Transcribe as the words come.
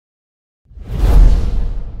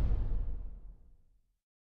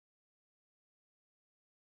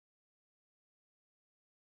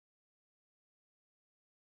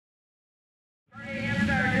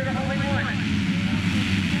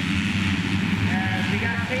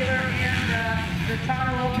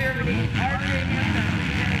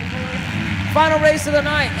Final race of the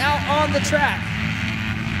night out on the track.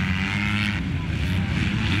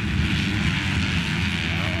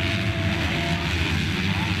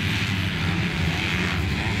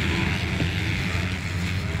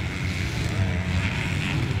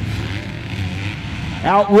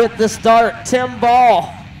 Out with the start, Tim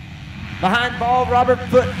Ball. Behind Ball, Robert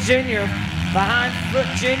Foote Jr. Behind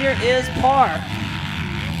Foote Jr. is Parr.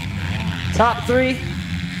 Top three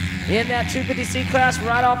in that 250C class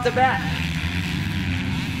right off the bat.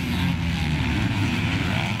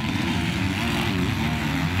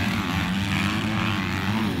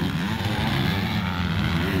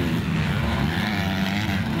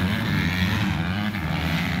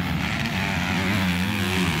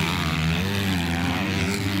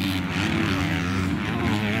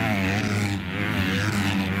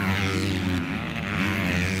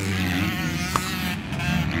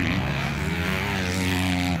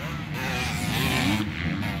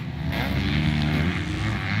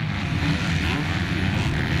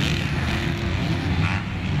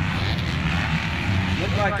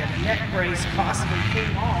 Like a neck brace possibly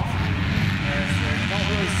came off. Don't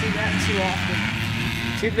really see that too often.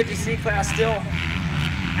 250C class still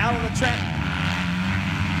out on the track.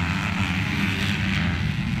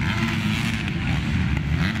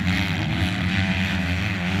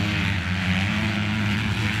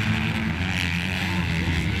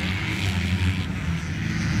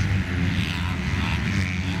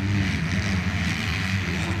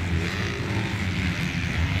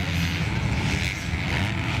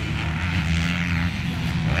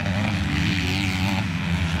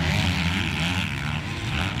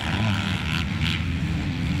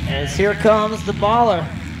 As here comes the baller,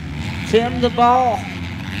 Tim the Ball,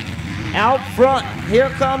 out front. Here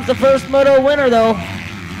comes the first moto winner though,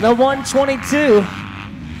 the 122.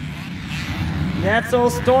 That's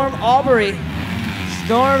old Storm Aubrey.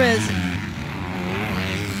 Storm is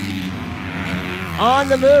on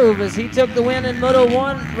the move as he took the win in Moto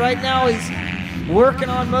 1. Right now he's working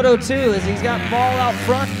on Moto 2 as he's got Ball out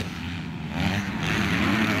front.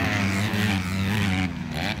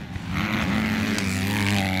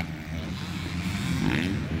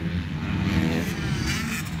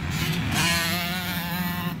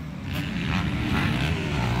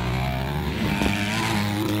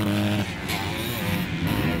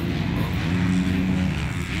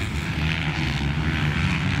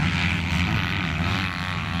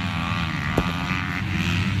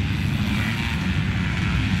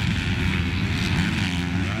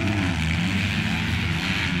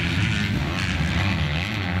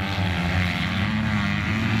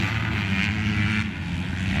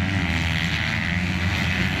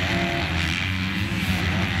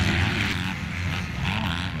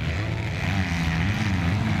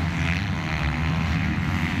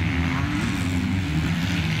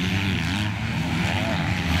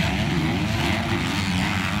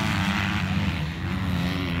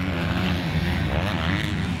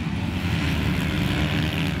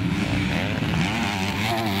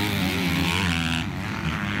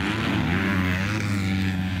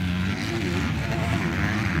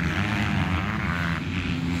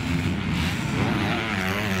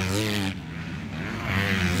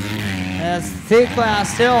 As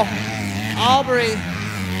C-Class still, Aubrey,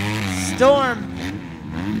 Storm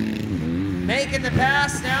making the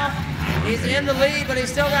pass now. He's in the lead, but he's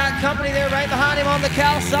still got company there right behind him on the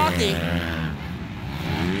Kawasaki.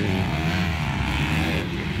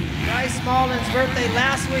 Bryce Spalding's birthday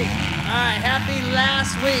last week. All right, happy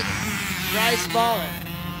last week, Bryce Spalding.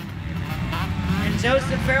 And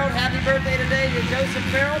Joseph Farrell, happy birthday today to Joseph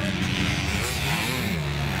Farrell.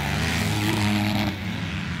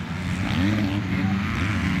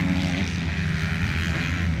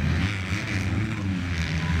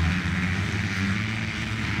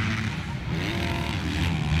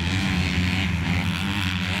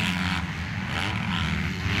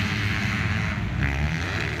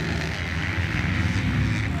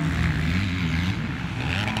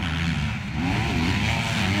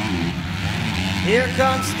 Here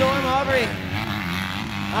comes Storm Aubrey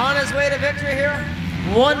on his way to victory here.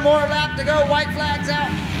 One more lap to go, white flag's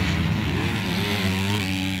out.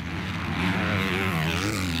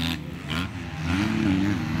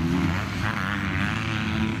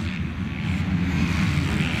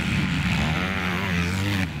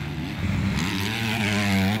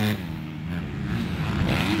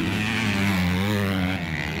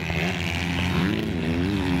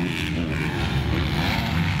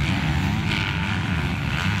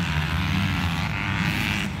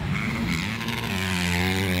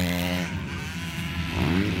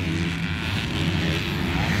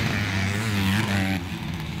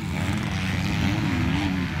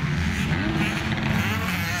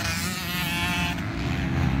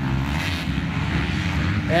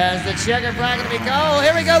 as the checker flag gonna be, oh,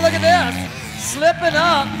 here we go, look at this. Slipping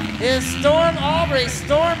up is Storm Aubrey.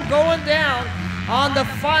 Storm going down on the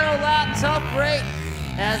final lap, tough break,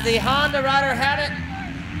 as the Honda rider had it,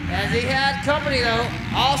 as he had company though.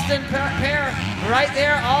 Austin Pair right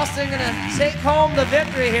there. Austin gonna take home the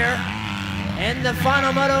victory here in the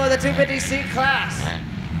final moto of the 250C class.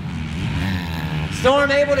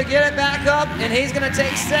 Storm able to get it back up, and he's gonna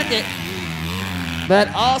take second. But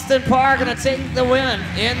Austin Parr gonna take the win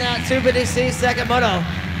in that 250C second moto.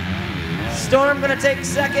 Storm gonna take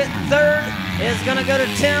second. Third is gonna go to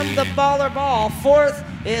Tim the Baller Ball. Fourth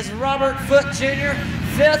is Robert Foote Jr.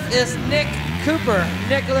 Fifth is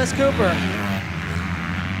Nicholas Cooper.